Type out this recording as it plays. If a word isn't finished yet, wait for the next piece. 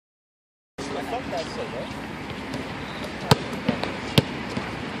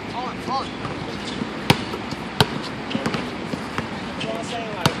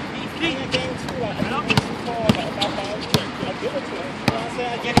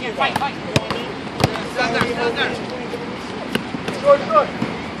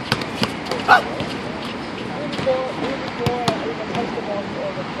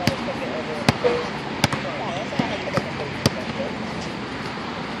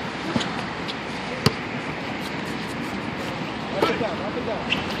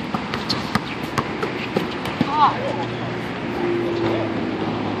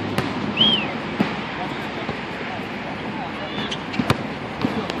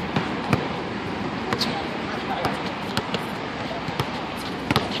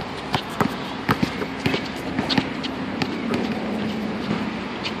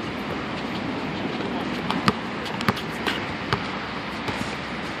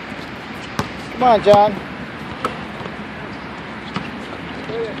Come on, John.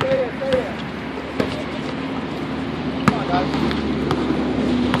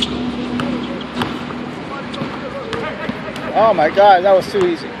 Oh my God, that was too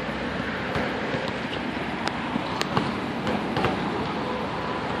easy.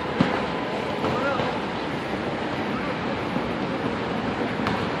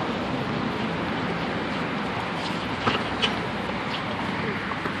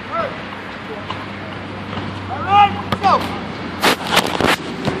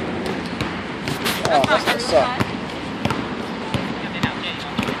 Oh, that's gonna suck.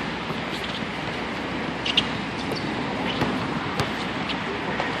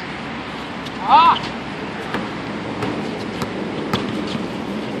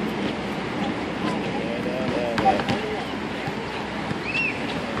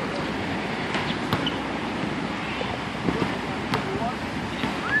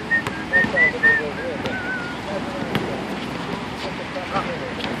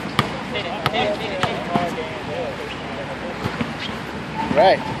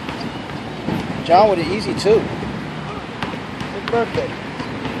 Right. John with it easy too. His birthday.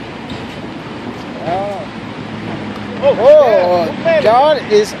 Oh, John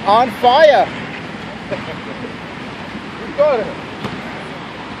is on fire.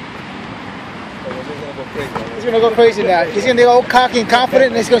 He's gonna go crazy now. He's gonna go all cocky and confident,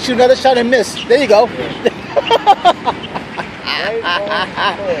 and he's gonna shoot another shot and miss. There you go.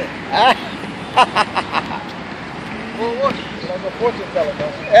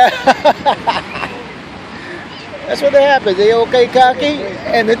 That's what happens. They okay cocky,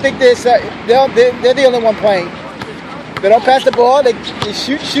 and they think they're the only one playing. They don't pass the ball. They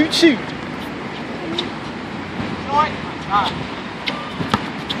shoot.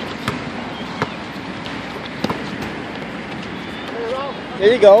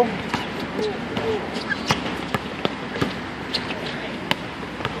 There you go.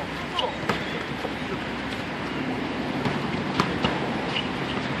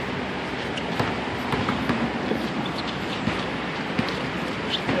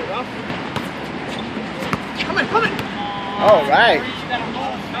 Come in. All right.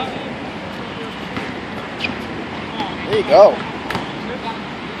 There you go.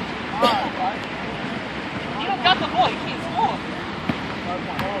 You don't got the ball. You can't score.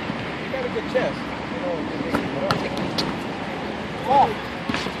 You got a good chest.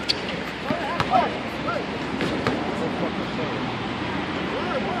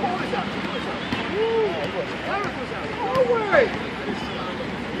 No way!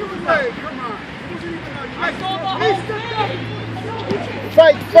 Come on.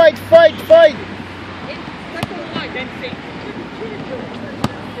 Fight!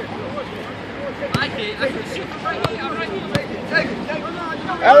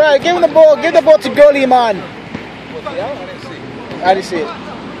 All right, give him the ball. Give the ball to Gurley, man. I didn't see it.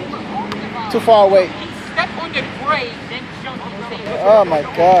 Too far away. Step on the grade, then jump on the stage. Oh my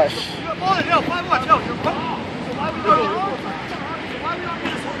gosh.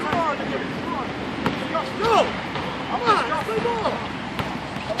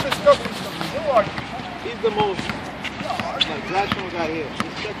 He's the most rational guy here.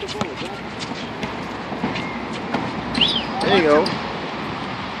 Respect the ball, There you go.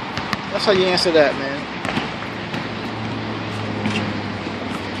 That's how you answer that, man.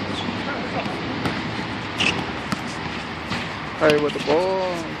 Hurry with the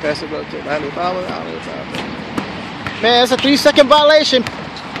ball. Pass it up to Alibaba. Man, it's a 3-second violation.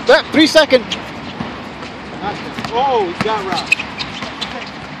 3 seconds. Oh, he got Rouse.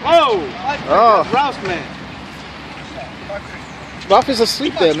 Oh! Rouse, man. Ralph is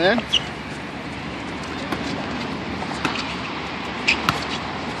asleep there, man.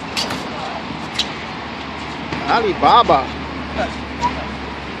 Alibaba.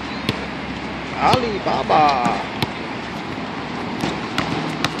 Alibaba.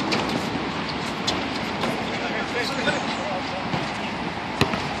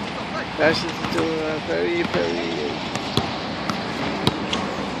 That's just very.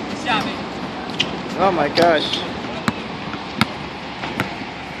 Oh my gosh.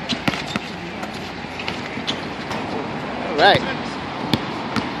 All right.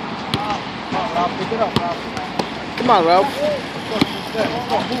 Ralph, pick it up, Ralph. Come on, Ralph.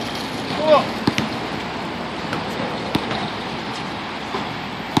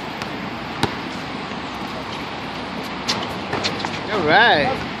 All right.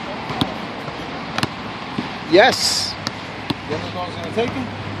 Yes. The underdog's gonna take him?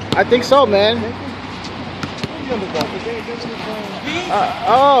 I think so, man. Who's the underdog?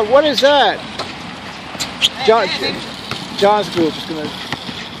 Oh, what is that? John's group is gonna.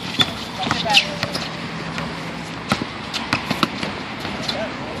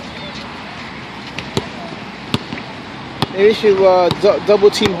 Maybe you should double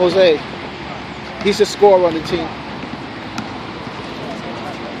team Jose. He's the scorer on the team.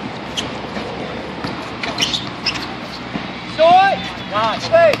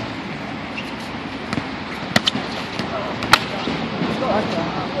 Hey!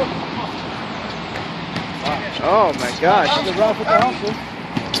 Oh my gosh. The Ralph with the hustle.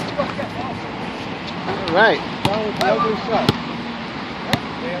 All right. That was the ugly shot.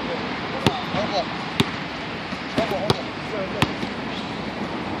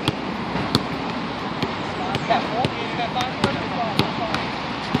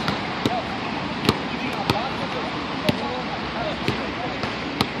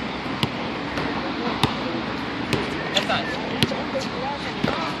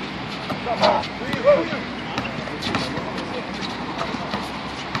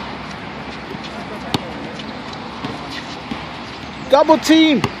 Double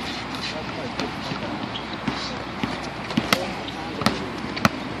team.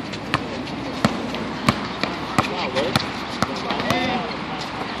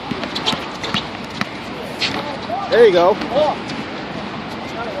 There you go.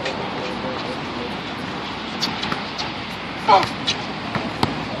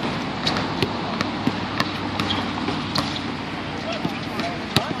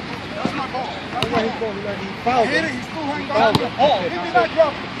 He fouled him. He's still hanging on. He did not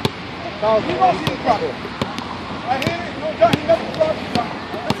drop it. He knows he didn't drop it. I hit it. No doubt he never dropped it.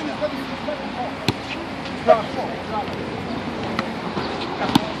 Listen, he's never used his second ball.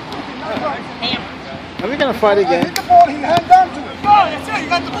 Are we gonna fight I again? hit the ball. He hung on to it. Oh, that's it. You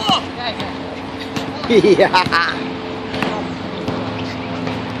got the ball. Yeah.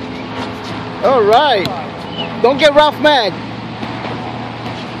 All right. Don't get Ralph mad.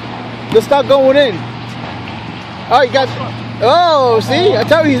 Let's start going in. Oh, you got. Oh, see? I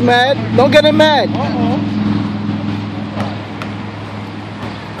tell you he's mad. Don't get him mad.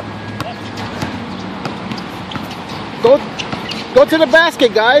 Go to the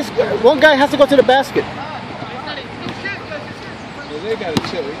basket, guys. One guy has to go to the basket. Yeah, they gotta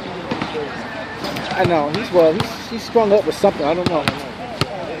chill. I know. He's sprung up with something. I don't know.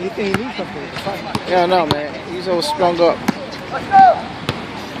 He think he needs something to fight. Yeah, I know, man. He's all sprung up. Let's go.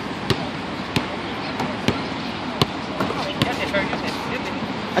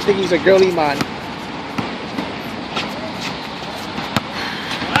 I think he's a girly man.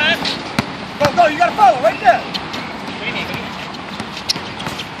 Go, you gotta follow right there.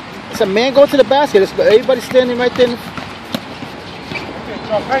 It's a man go to the basket. Everybody's standing right there.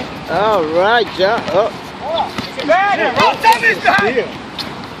 All right, John. Oh. Man, roll down this guy. Yeah.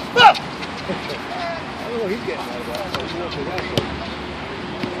 Look. I don't know what he's getting out of that.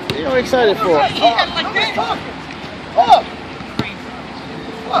 What are you excited for? He got like this. Oh.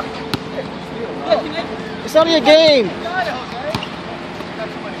 It's only a game.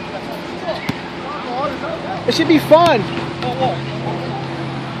 It should be fun.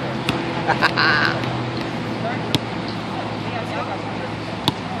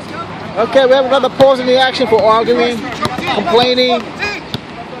 Okay, we have another pause in the action for arguing, complaining.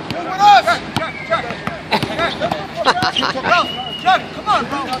 Come on,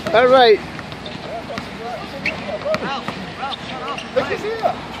 bro. All right.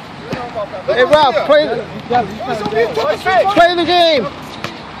 Hey, Ralph, play the game.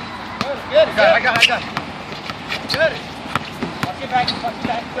 I got it.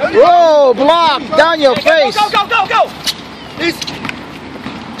 Whoa, block down your face. Go.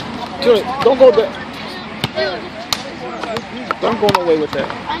 Good. Don't go there. Don't go away with that.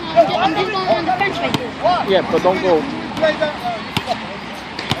 I'm just going on the French right here. Yeah, but don't go.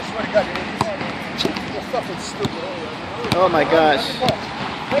 Oh my gosh.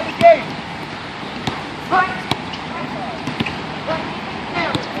 Play the game.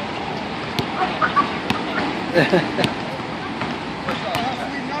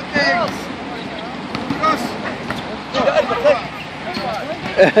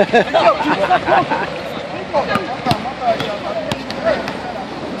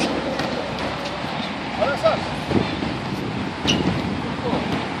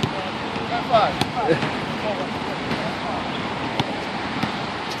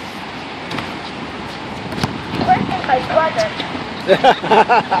 My brother.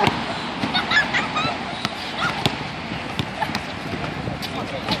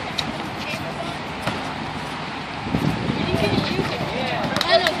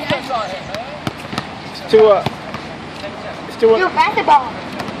 It's too You basketball.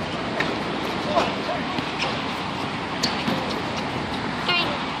 3,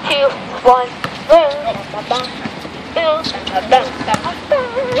 2, 1, boom.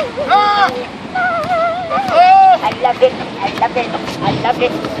 I love it, I love it, I love it, I love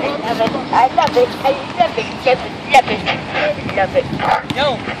it, I love it, I love it, love it, love it. Yo.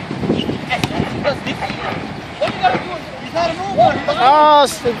 What you gotta do? You gotta move on. Oh,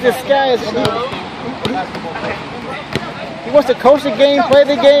 this guy is. He wants to coach the game, play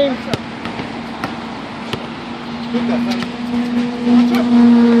the game.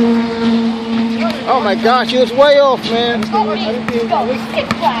 Oh my gosh, he was way off, man. Go Six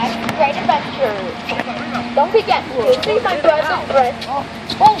Flags, Great Adventure. Don't forget to see my brother's breast.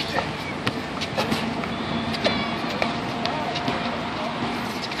 Bullshit.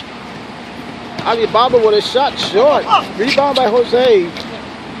 Alibaba with a shot short. Rebound by Jose.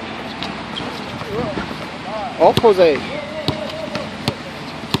 Off Jose.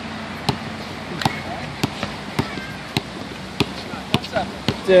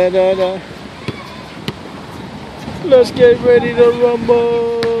 Da, da, da. Let's get ready to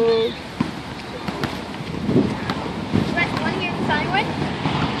rumble. Want to hear the siren?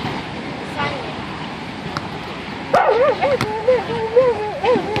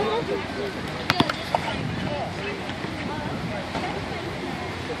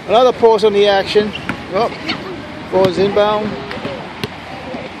 Another pause on the action. Oh, ball is inbound.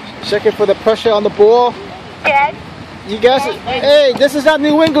 Checking for the pressure on the ball. Dad? You guys, hey, this is not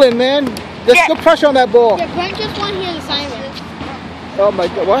New England, man. There's still pressure on that ball. Yeah, Brent just want to hear the siren. Oh my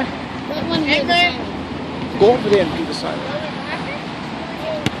God, what? Brent want to hear the siren. Go over there and do the siren.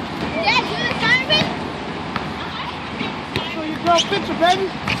 Dad, do the siren? So you draw a picture, baby.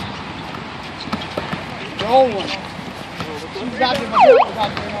 The old one. You got them.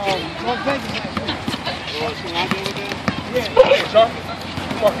 Las Vegas.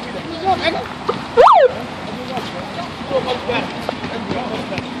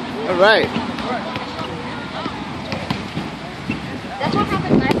 All right. That's what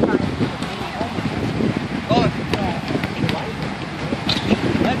happened last time.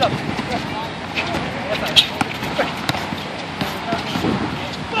 Hands up.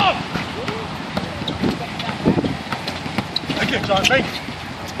 Thank you, John. Thank you.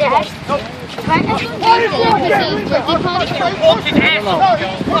 Dad? Brent is Walk his ass off.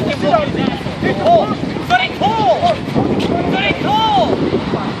 Fucking walk his ass. Get tall. Get tall. Get tall.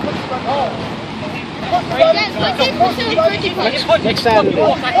 Dad, what is the celebrity part? Next Saturday.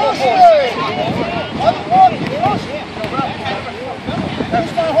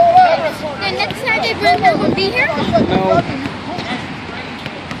 Then next Saturday, Brent will be here? No.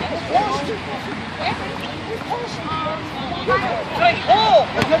 Get tall.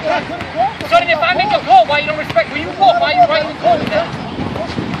 Sonny, if I make a call, why you don't respect? When you walk, why you right in the call with that?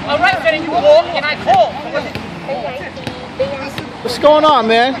 All right, Sonny, you walk and I call. What's going on,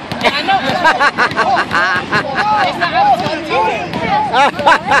 man? Yeah, I know. It's not how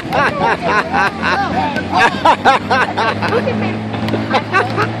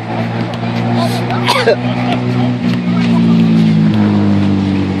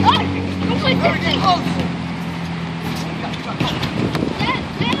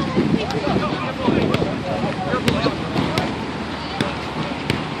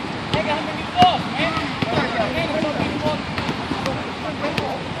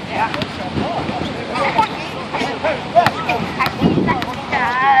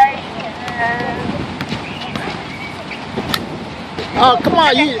Oh, come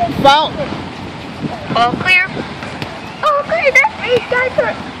on, you foul. All clear? All clear. That these guys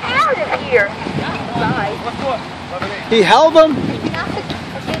are out of here. Bye. He held them. Do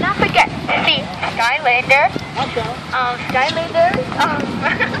not forget to see Skylander. Skylander.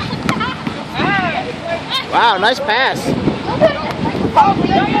 Wow, nice pass.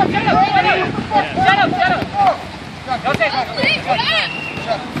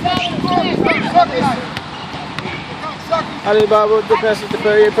 Alibaba with the passes to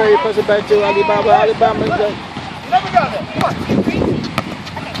Perry. Perry passes it back to Alibaba. Alibaba.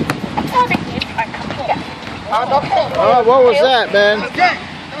 Oh, what was that, man?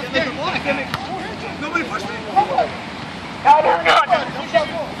 Nobody pushed me.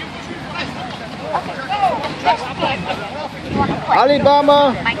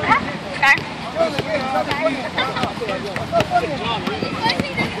 Alibaba.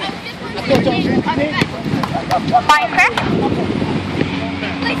 Minecraft?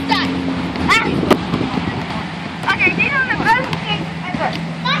 Please stop. Okay, these are the best games ever.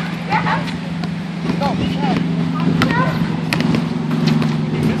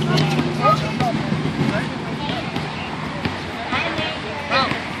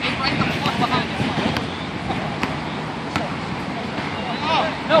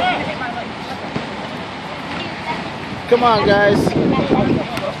 Come on, guys.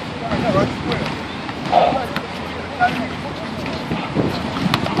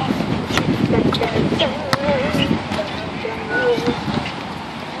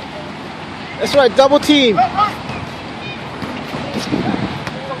 That's right, double team. What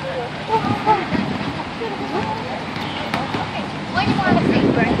do you want to say,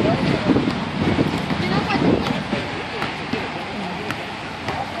 Brent?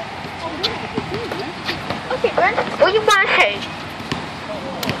 Okay, Brent, what do you want to say?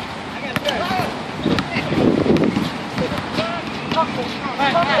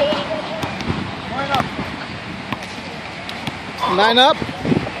 9 up.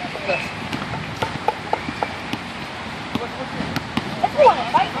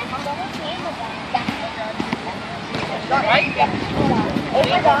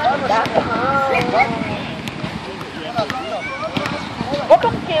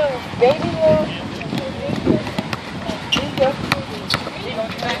 Welcome to Baby World.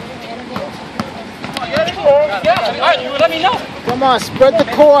 Alright, you let me know. Come on, spread the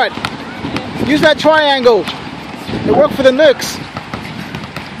court. Use that triangle. It worked for the Knicks.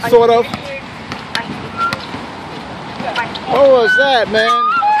 Sort of. What was that, man?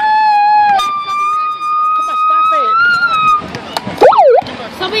 Come on, stop it.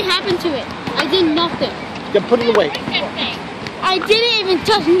 Something happened to it. I did nothing. Yeah, put it away. I didn't even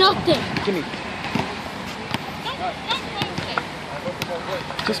touch nothing. Jimmy.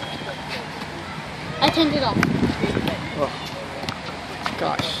 Just, I turned it off. oh,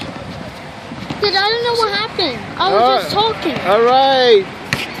 gosh. Because I don't know what happened. I was just talking. All right.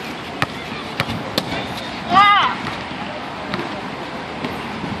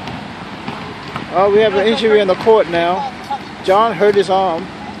 Oh, we have an injury on the court now. John hurt his arm.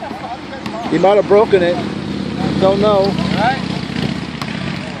 He might have broken it. Don't know.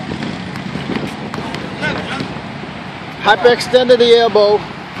 Hyperextended the elbow.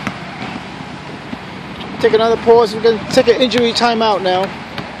 Take another pause. We're going to take an injury timeout now.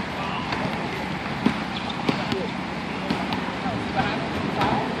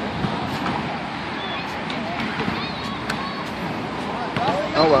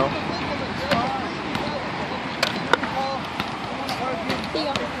 Oh well.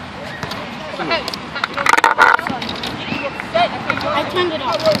 I turned it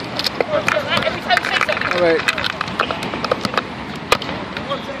off. All right.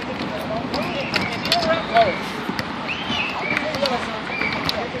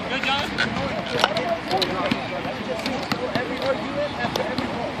 Good, John?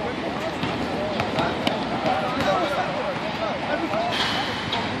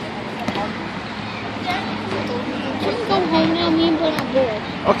 Just go home now. Me and Brent are bored.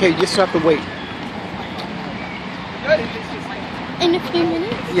 Okay, you just have to wait. In a few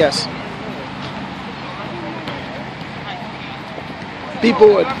minutes? Yes. Be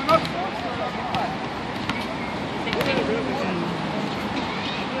bored.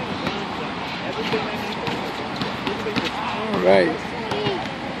 All right.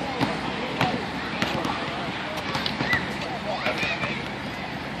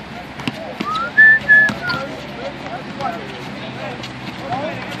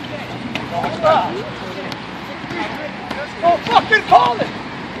 Oh, fucking call it!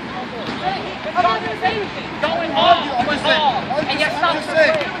 I'm not going to say anything. Going off was all. And you're not He's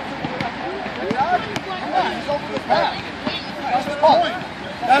over the path. That's the point.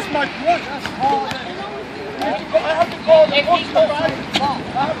 That's my point. That's all. I have to call the horse to ride. I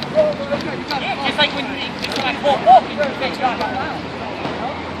have to call the It's like when I call walking, you say John.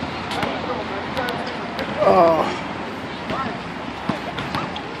 Oh.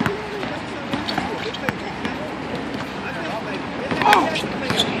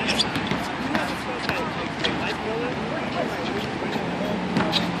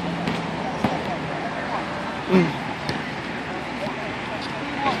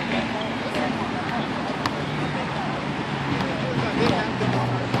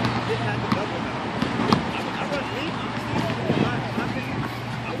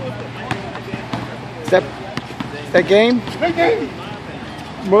 That game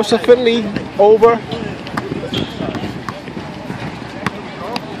mercifully over.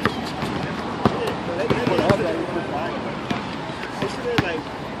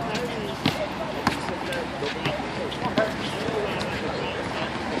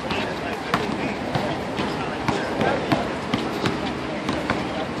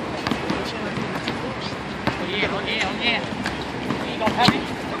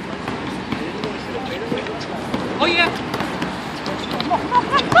 Oh yeah.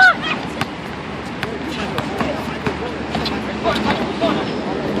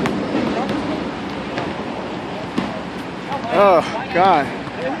 Oh God.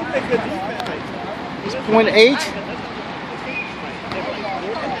 It's 0.8.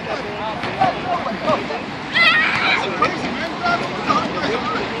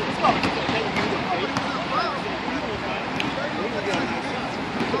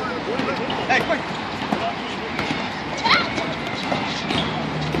 Hey, quick.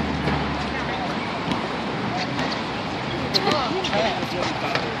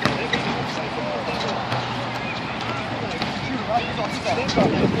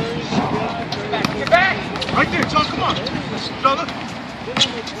 Get back. Right there, John, come on. John, look.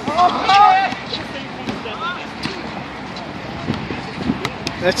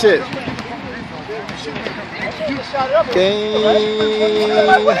 That's it. Game.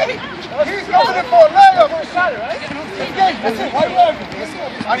 He's going in for a layup. That's it. Why you laughing?